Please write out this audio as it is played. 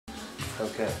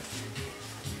Okay.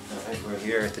 Alright, we're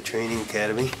here at the training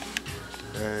academy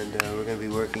and we're going to be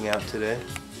working out today.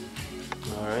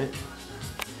 Alright.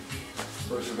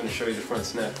 First we're going to show you the front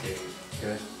snap kick.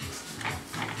 Okay.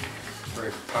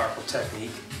 Very powerful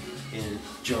technique in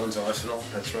Jones' arsenal,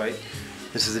 that's right.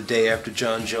 This is the day after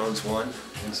John Jones won,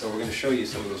 and so we're going to show you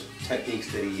some of those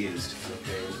techniques that he used,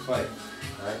 okay, in the fight.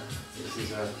 Alright, this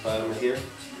is Fatima here.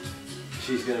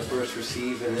 She's going to first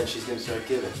receive and then she's going to start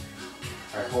giving.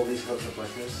 Alright, hold these hooks up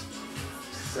like this.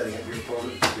 Setting up your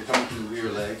opponent. You're coming to the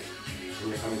rear leg and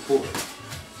you're coming forward.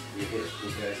 You hit,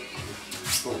 okay?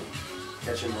 Boom.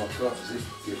 Catch him off guard. See?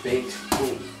 You're banked.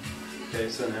 Boom. Okay,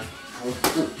 so now, boom,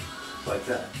 boom. Like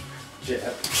that.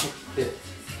 Jab, hit.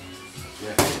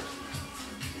 Jab, hit.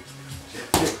 Jab,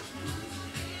 hit.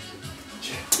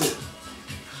 Jab, hit.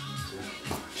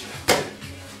 Jab, hit.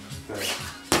 Alright.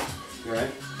 You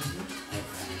alright?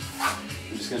 Okay.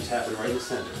 I'm just going to tap it right in the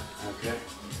center. Okay?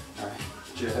 Alright.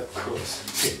 Jab, cross,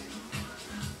 kick.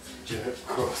 Jab,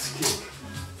 cross, kick.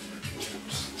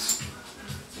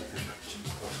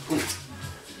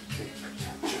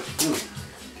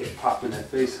 Okay, pop in that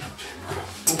face up.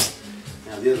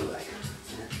 Now the other leg.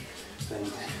 Same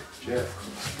thing. Jab,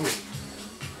 cross.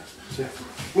 Jab,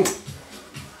 cross.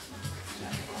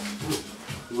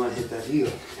 You want to hit that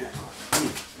heel. Jab, cross.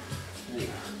 There you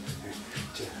go.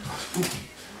 Jab, cross.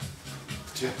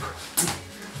 Jab, cross.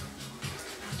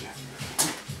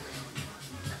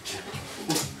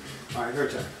 Alright, her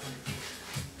turn.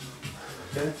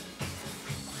 Okay?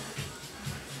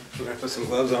 We're going to put some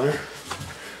gloves on her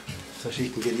so she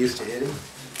can get used to hitting.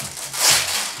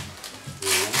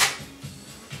 Yeah.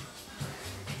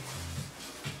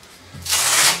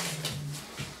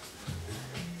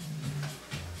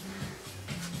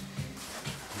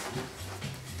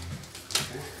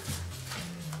 Okay.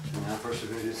 Now first we're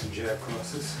going to do some jab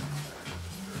crosses.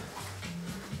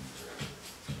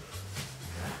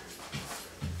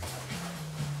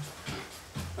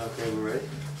 Okay, we're ready.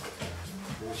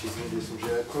 Now she's going to do some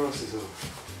jab crosses over.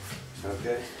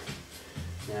 Okay.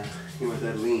 Now, you want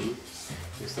that lean.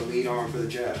 It's the lead arm for the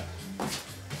jab.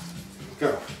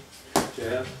 Go.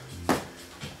 Jab.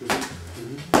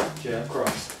 Jab,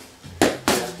 cross.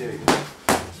 Jab, there you go.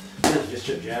 Now, just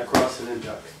jab, cross, and then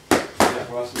duck. Jab,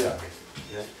 cross, duck.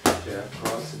 Okay. Jab,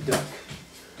 cross, duck.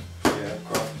 Jab,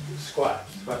 cross, squat.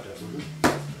 Squat, duck.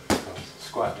 Cross.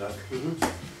 Squat, duck.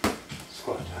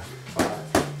 Squat, duck.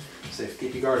 5. 6.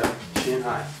 Keep your guard up. Chin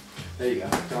high. There you go.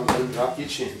 Don't let them drop your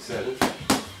chin. 7.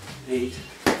 8.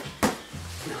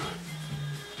 9.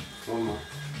 One more.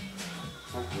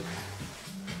 Okay.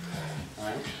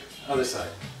 Alright. Other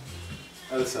side.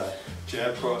 Other side.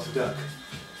 Jab, cross, duck.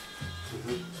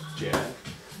 Jab,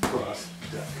 cross,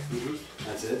 duck.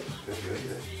 That's it. Good, good,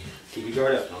 good. Keep your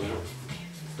guard up. No, no.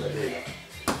 Good. There you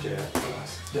go. Jab,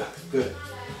 cross, duck. Good.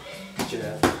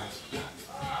 Jab, cross, duck.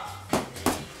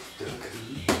 Duck.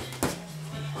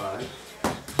 5,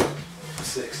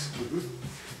 6.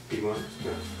 Keep going.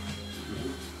 Go.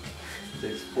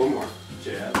 6. 4 more.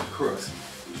 Jab, cross.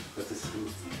 But this is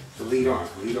the lead arm.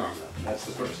 Lead arm though. That's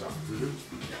the first arm.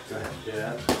 Go ahead.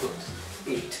 Jab, cross.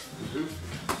 8.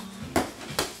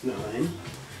 9.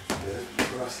 Good.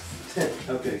 Cross. 10.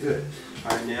 Okay, good.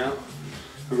 Alright, now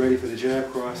we're ready for the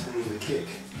jab, cross, and the kick.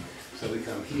 So we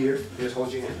come here. Just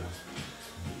hold your hand up.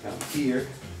 Come here.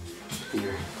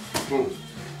 Here. Boom.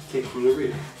 Kick from the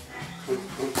rear. 1,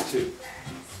 2.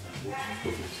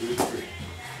 1, 2, 3.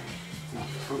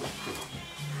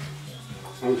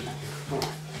 1, 2,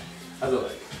 other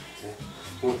leg. Okay.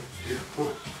 1, 2, 1.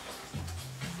 1,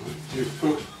 2,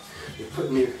 1.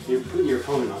 You're putting your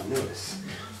opponent on notice.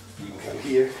 You can come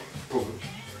here. Boom.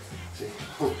 See.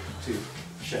 1, 2.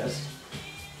 Chest.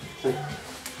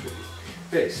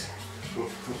 Face.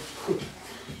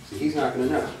 See, he's not going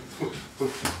to know.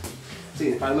 See,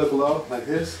 if I look low like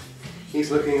this, he's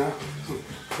looking up.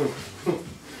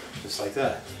 Just like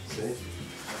that. See?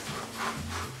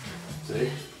 See?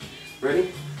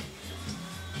 Ready?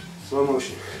 Slow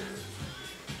motion.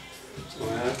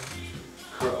 Slap,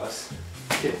 cross,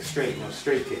 kick, straight. No,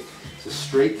 straight kick. It's a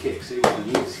straight kick. So you want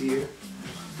the knees here.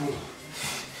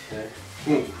 Okay.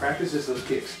 Boom. Practice just those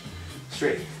kicks.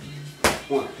 Straight.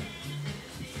 1,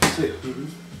 2,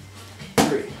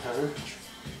 3,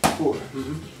 4,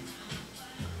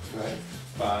 right,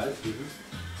 5,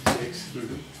 6,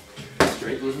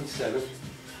 straight, 7,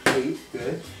 8,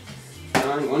 good,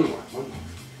 9, one more,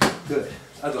 good,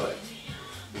 other leg,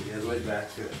 and the other leg back,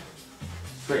 good,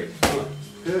 straight, 1,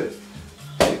 good,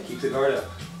 keep the guard up,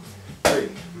 3,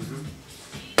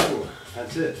 4,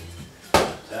 that's it,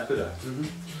 tap it up,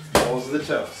 balls of the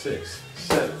toe, 6,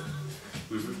 7,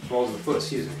 balls of the foot,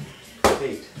 excuse me,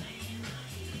 8,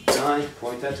 9, 9,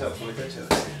 point that toe, point that toe.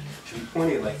 Should be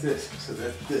pointing it like this, so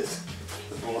that this,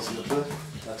 the ball's in the foot,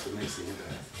 that's what makes the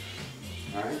impact.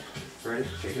 Alright, ready?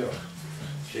 Shake it off.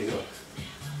 Shake it off.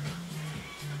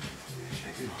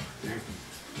 Shake it off. There.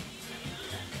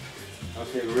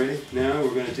 Okay, we're ready? Now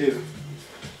we're going to do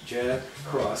jab,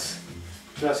 cross,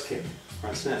 just kick,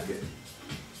 front snap kick.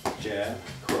 Jab,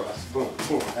 cross, boom,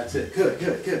 boom. That's it. Good,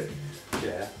 good, good.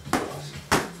 Jab, cross.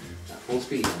 Now full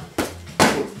speed now.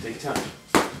 Boom. Take your time.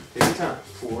 Take your time.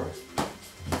 4,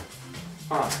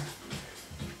 5.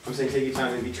 I'm saying take your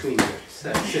time in between there.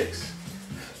 7, 6.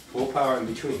 Full power in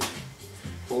between.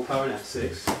 Full power now.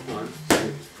 6, 1,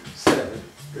 2, 7.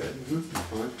 Good.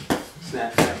 1.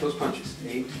 Snap, snap those punches.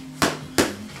 8,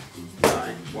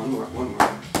 9. One more, one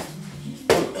more.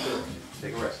 Good.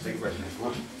 Take a rest, take a rest.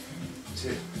 1, 2,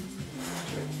 3,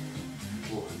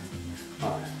 4,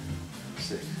 5,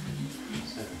 6,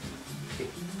 7, 8,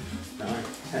 9,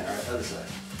 10. Alright, other side.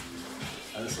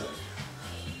 Other side.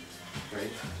 Ready?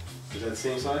 Is that the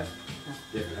same side?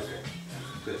 Different, okay.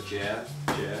 Good. Jab,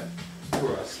 jab,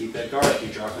 cross. Keep that guard up.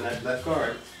 You're dropping that left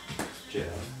guard.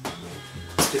 Jab. 1,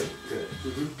 2. Good.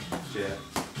 Jab.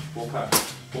 Full power.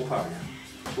 Full power now.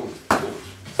 Boom, boom.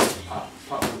 Pop,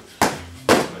 pop, boom.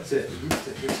 That's it. That's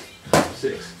it. Good.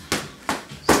 6,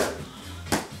 7,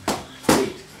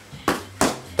 8,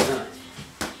 9,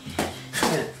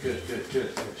 10. Good, good, good.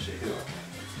 Shake it off.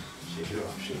 Shake it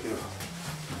off. Shake it off.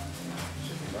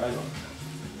 Shake it right off.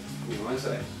 Give me one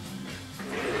second.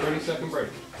 30-second break.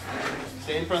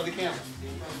 Stay in front of the camera. Stay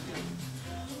in front of the camera.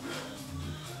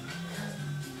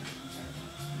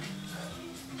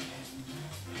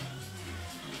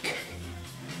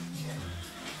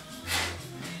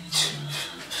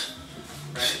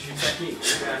 Practice your technique.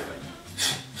 Exactly.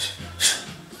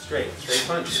 Straight. Straight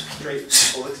punches. Straight.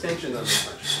 Full extensions on those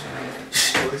punches.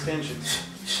 Full extensions.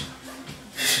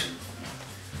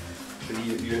 So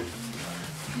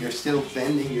you're still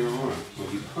bending your arm when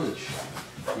you punch.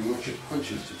 You want your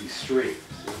punches to be straight.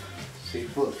 See,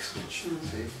 full extension.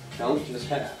 See, don't just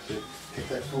half. See, take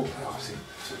that full power. See.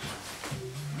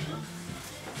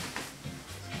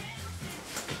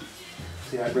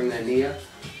 See how I bring that knee up?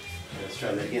 Let's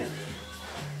try that again.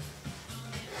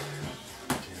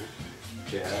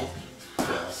 Jab,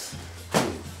 cross,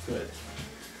 boom. Good.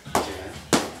 Jab,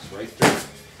 cross, right through.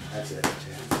 That's it.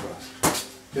 Jab, cross.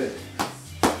 Good.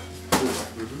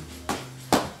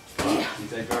 4. Keep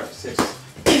that guard. 6.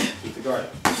 Keep the guard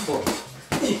up. 4.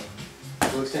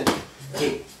 Full extension.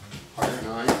 8. Harder.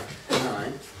 9.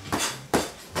 9.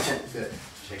 10. Good.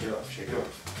 Shake it off. Shake it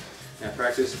off. Now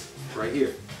practice right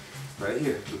here. Right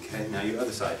here. Okay. Now your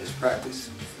other side. Just practice.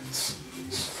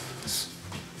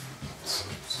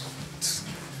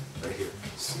 Right here.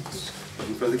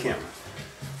 Looking for the camera.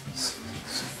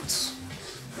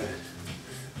 Good.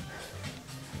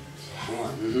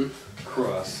 1.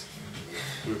 Cross.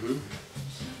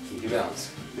 Keep your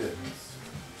balance. Good.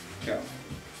 Go.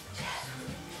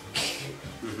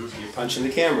 You're punching the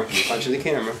camera. You're punching the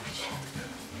camera.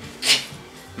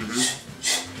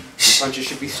 Your punches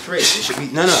should be straight. They should be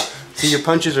no. See, your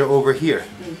punches are over here.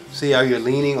 See how you're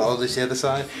leaning all this the other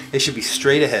side? They should be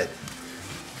straight ahead.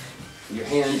 Your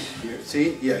hand,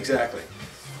 see? Yeah, exactly.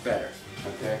 Better.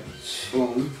 Okay.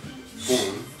 Boom.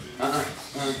 Boom.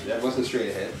 That wasn't straight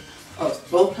ahead. Oh,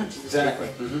 both punches. Exactly.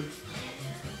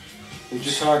 Here's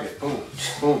your target. Boom.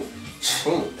 Boom.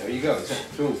 Boom. There you go.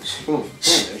 Exactly. Boom. Boom. Boom.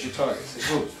 There's your target. See?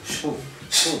 Boom. Boom.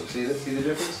 Boom. See the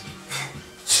difference?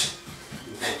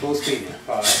 Okay. Full speed now.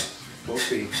 5. Full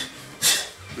speed.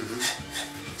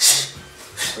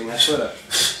 Bring that foot up.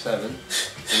 7.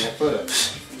 Bring that foot up.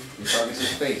 Your target's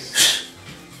his face.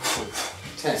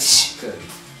 10. Good.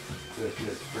 Good,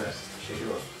 good. Rest. Shake it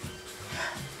off.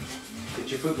 Get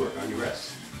your footwork on your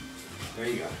rest. There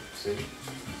you go. See?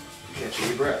 You're catching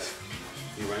your breath.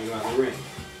 You're running around the ring.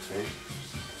 See?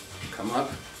 Come up.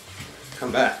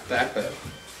 Come back. Back pedal.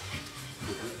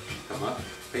 Come up.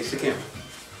 Face the camera.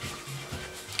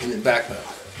 And then back pedal.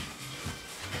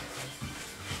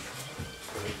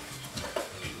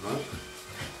 Come up.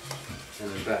 And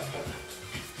then back pedal.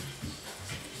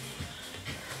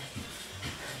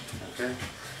 Okay?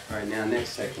 Alright, now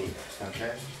next technique.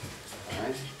 Okay?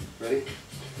 Alright? Ready?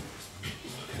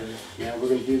 Okay. Now we're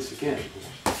going to do this again.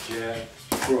 Jab,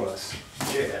 cross,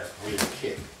 jab, and then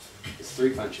kick. It's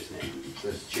 3 punches now. So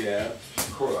it's jab,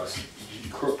 cross,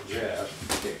 jab,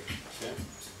 kick. Okay?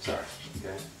 Sorry.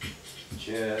 Okay?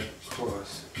 Jab,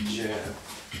 cross, jab,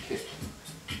 kick.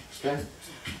 Okay?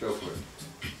 Go for it.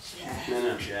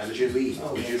 No, jab is your lead.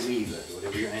 Oh, is your lead,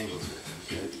 whatever your angles are.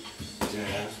 Good.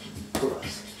 Jab,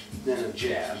 cross. Then a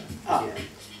jab again.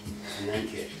 And then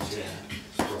kick.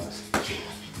 Jab, cross,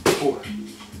 jab. 4,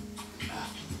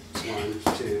 1,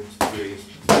 2, 3,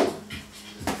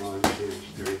 1, 2,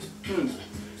 3,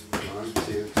 1,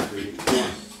 2, 3,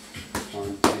 1,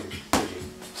 1, 2, 3,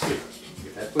 2.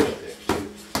 Get that foot up there. 2,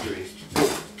 3, 4.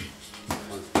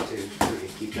 1, 2, 3.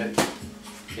 Keep that.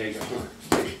 There you go. 1,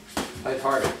 2. Hit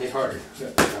harder. Hit harder.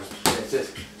 Good. That's it.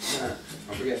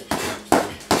 Don't forget.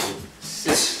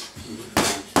 6. 1,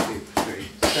 2, 3.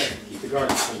 7. Keep the guard.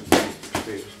 1, 2,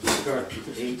 3. Keep the guard.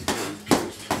 8. 1,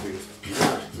 2, 3.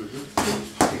 9. 1, 2,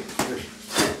 3.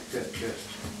 10. Good. Good.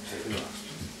 Take it off.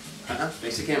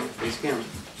 Face the camera. Face the camera.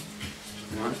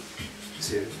 1,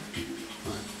 2,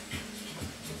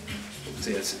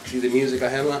 1. See the music I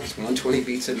have on? It's 120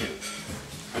 beats a minute.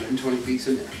 120 beats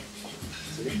a minute.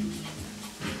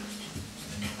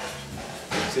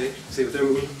 See? See what they're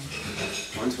moving?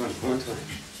 120, 120.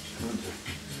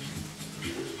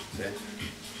 See?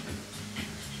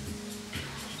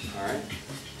 Alright.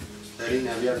 Ready?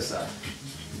 Now the other side.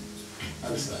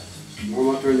 Other side.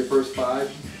 Warm up during the first 5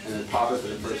 and then pop it for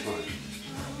the first 1.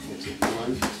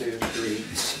 1, 2, 3.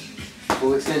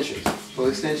 Full extensions. Full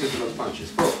extensions of those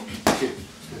punches. Full. 2.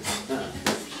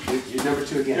 You're number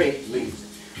 2 again. 3. Lead.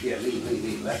 Yeah,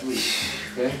 lead. Left lead.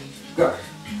 Okay? Go.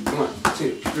 Come on.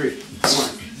 2, 3.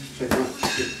 1. 1,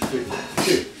 2, 3.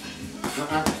 2.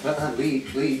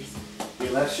 Lead.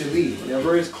 Your left should lead.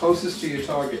 Whatever is closest to your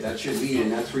target, that's your lead,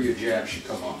 and that's where your jab should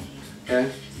come off.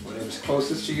 Okay? Whatever's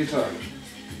closest to your target.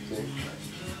 Okay?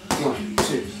 1, 2,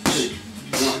 3.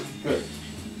 1. Good.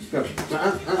 Go.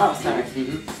 Oh, sorry. 1,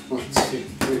 2,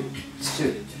 3.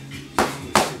 2.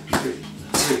 3.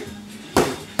 2.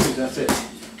 That's it.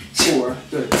 4.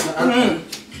 Good. 1,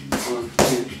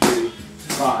 2, 3.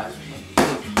 5.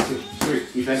 1, 2, 3.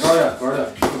 Keep that guard up. Guard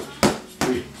up.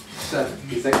 3. 7.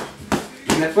 Keep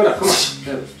that foot up. Come on.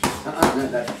 7.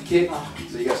 That kick.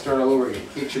 So you got to start all over again.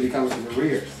 Kick should be coming from the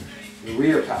rear. The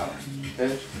rear power.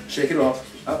 Okay? Shake it off.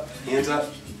 Up. Hands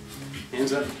up.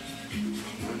 Hands up.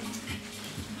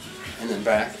 And then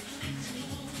back.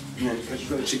 And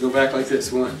then it should go back like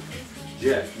this. 1.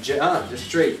 Jab. Jab. Just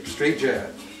straight. Straight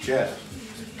jab. Jab.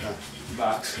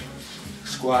 Box.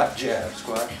 Squat, jab.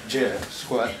 Squat, jab.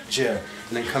 Squat, jab.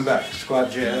 And then come back.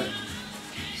 Squat, jab.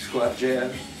 Squat,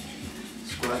 jab.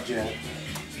 Squat, jab.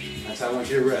 That's how I want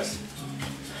you to rest.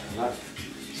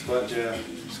 Squat, jab.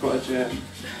 Squat, jab.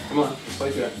 Come on. Just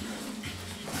like that.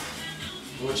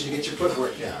 I want you to get your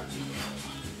footwork down.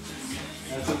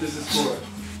 That's what this is for.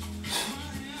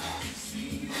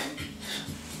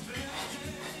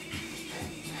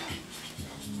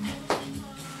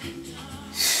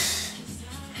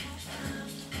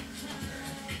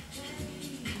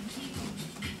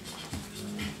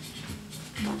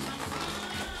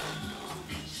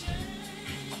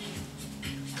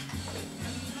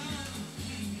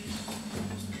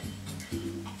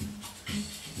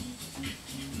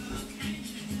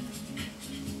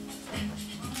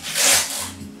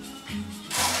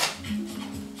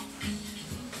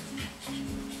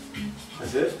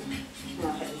 That's it? No,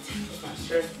 I haven't taken my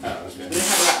shirt. Oh, okay. We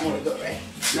have a lot more to go, right?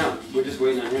 No, we're just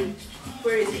waiting on him.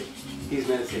 Where is he? He's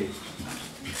meditating.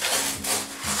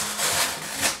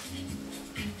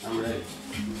 I'm ready.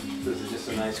 This is just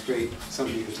a nice, great,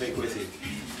 something you can take with you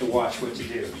to watch what you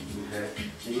do. Okay?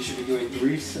 And you should be doing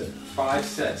 5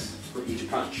 sets for each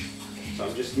punch. So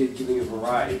I'm just giving you a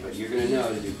variety, but you're going to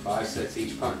know to do 5 sets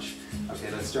each punch.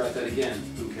 Okay, let's start that again.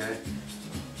 Okay?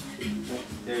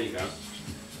 There you go.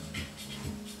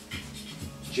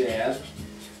 Jab.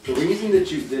 The reason that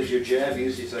your jab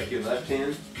usually is like your left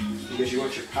hand, because you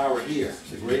want your power here.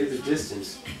 The greater the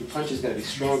distance, your punch is going to be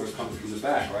stronger coming from the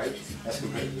back, right? As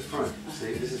compared to the front.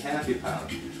 See, this is half your power.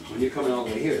 When you're coming all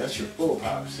the way here, that's your full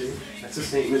power. See, that's the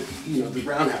same as the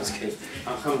roundhouse kick.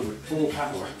 I'm coming with full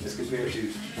power as compared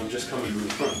to I'm just coming from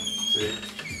the front. See,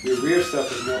 your rear stuff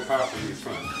is more powerful than your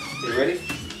front. You ready?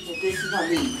 Well, this is my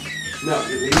lead. No,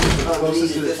 your lead is the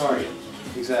closest to the target.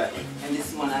 Exactly. And this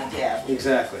is one I jab.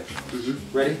 Exactly.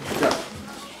 Ready? Go.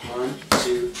 1,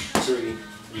 2, 3.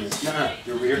 No,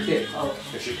 your rear kick. Oh.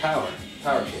 That's your power.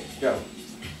 Power kick. Go.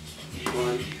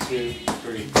 1, 2,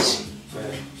 3. Ready?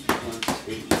 1,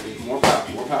 2, 3. More power.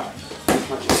 More power.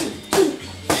 Punch it.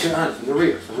 Turn on from the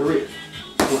rear. From the rear.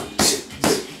 1, 2,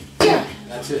 3. Yeah.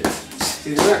 That's it.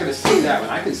 See, they're not going to see that one.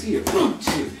 I can see it. 1,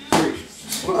 2, 3.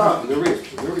 From the rear.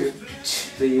 From the rear.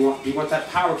 So you want that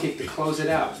power kick to close it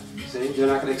out. See, they're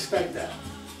not going to expect that.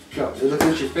 Go. They're looking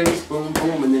at your face, boom,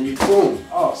 boom, and then you boom.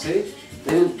 Oh, see?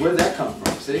 Then where'd that come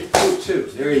from? See?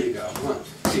 2. There you go. 1,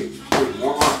 2, 3.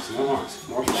 More arms, more arms,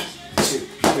 more arms. 2,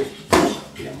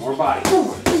 3. Yeah, more body.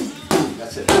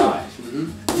 That's it. 5.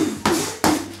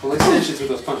 Full extensions with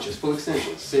those punches. Full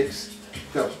extensions. 6.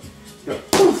 Go. Go.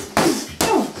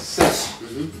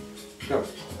 7. Go.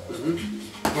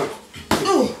 1,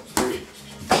 2, 3,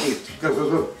 8. Go, go,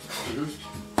 go.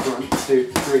 1,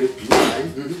 2, 3,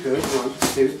 9. Good. 1,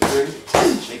 2, 3,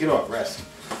 10. Shake it off. Rest.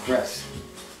 Rest.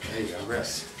 There you go.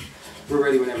 Rest. We're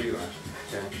ready whenever you are.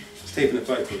 Okay. It's taping the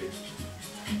fight for you.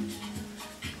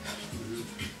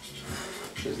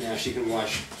 Because now she can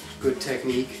watch good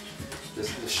technique. The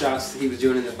shots that he was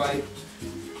doing in the fight,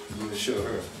 I'm going to show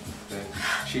her. Okay?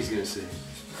 She's going to see.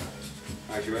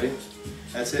 Alright, you ready?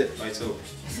 That's it. Fight's over.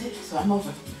 That's it. So I'm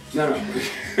over. No, no.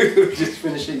 We're just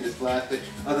finishing this last thing.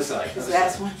 Other side. This Other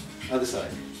last side. one. Other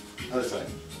side. Other side.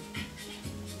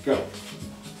 Go.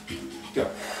 Go.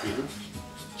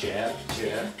 Jab,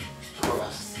 jab,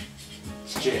 cross,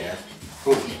 jab,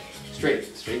 boom.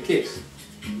 Straight. Straight kicks.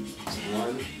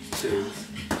 1, 2,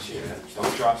 jab.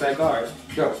 Don't drop that guard.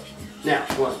 Go. Now,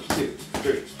 1, 2,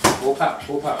 3. Full power,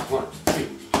 full power. 1, 2,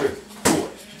 3, 4.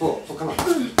 Full. Oh, come on.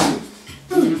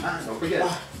 Don't forget.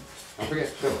 Don't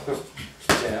forget. Go, go.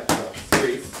 Jab, go.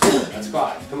 3, 4. That's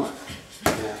 5. Come on.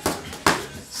 Yeah.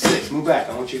 6. Move back.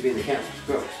 I want you to be in the camera.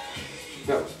 Go.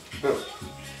 Go. Go.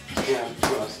 Jab,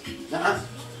 cross.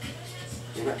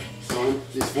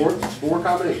 It's 4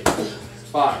 combinations.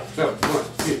 5. Go. 1,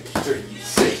 2, 3,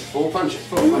 6. Full punches.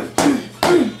 Full. 1,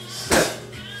 2, 7.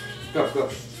 Go, go.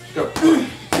 Go. 1,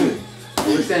 2.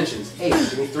 Full extensions. 8.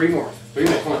 Give me 3 more. 3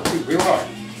 more. Come on. 2. Real hard.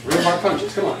 Real hard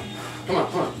punches. Come on. Come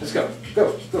on. Come on. Let's go.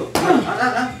 Go. Go.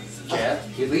 Jab.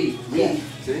 You lead. Lead.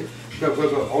 See? Go. Go.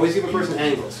 Go. Always give a person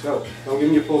angles. Go. Don't give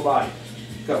them your full body.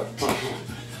 Go. Come on. Come on.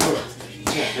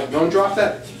 Go. Yeah. Don't drop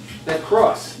that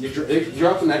cross. You're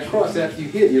dropping that cross after you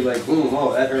hit. You're like, boom.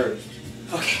 Oh, that hurt.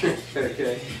 Okay.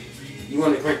 Okay. You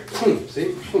want to crank. Boom.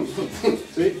 See? Boom. Boom. Boom.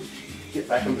 See? Get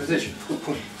back in position.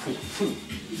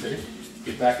 See?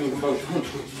 Get back in composure.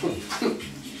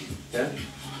 Okay?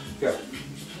 Go.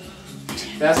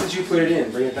 Fast as you put it in,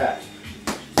 bring it back.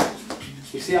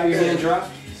 You see how your hand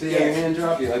dropped? See how your hand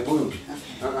dropped? You're like, boom.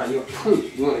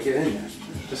 You want to get in there.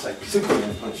 Just like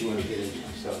Superman punch, you want to get in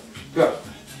there. So, go.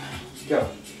 Go.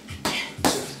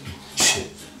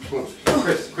 Boom.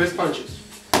 Chris punches.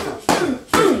 Go.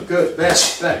 Good.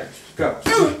 Better. Go.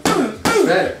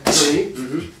 Better. 3.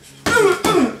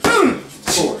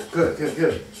 4.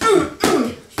 Good.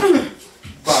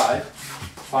 5.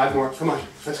 5 more. Come on.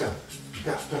 Let's go.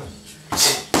 Go.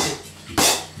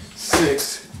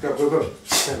 6. Go.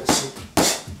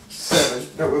 7.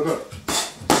 Go.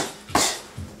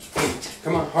 8.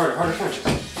 Come on. Harder punches.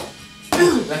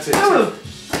 That's it.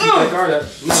 Keep that guard up.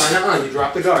 No. You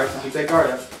drop the guard. Keep that guard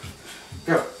up.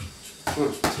 Go.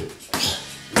 1, 2.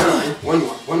 9. One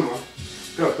more.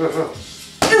 Go. Good.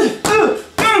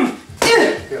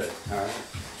 All right.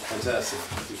 Fantastic.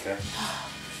 Okay.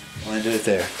 I want to do it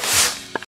there.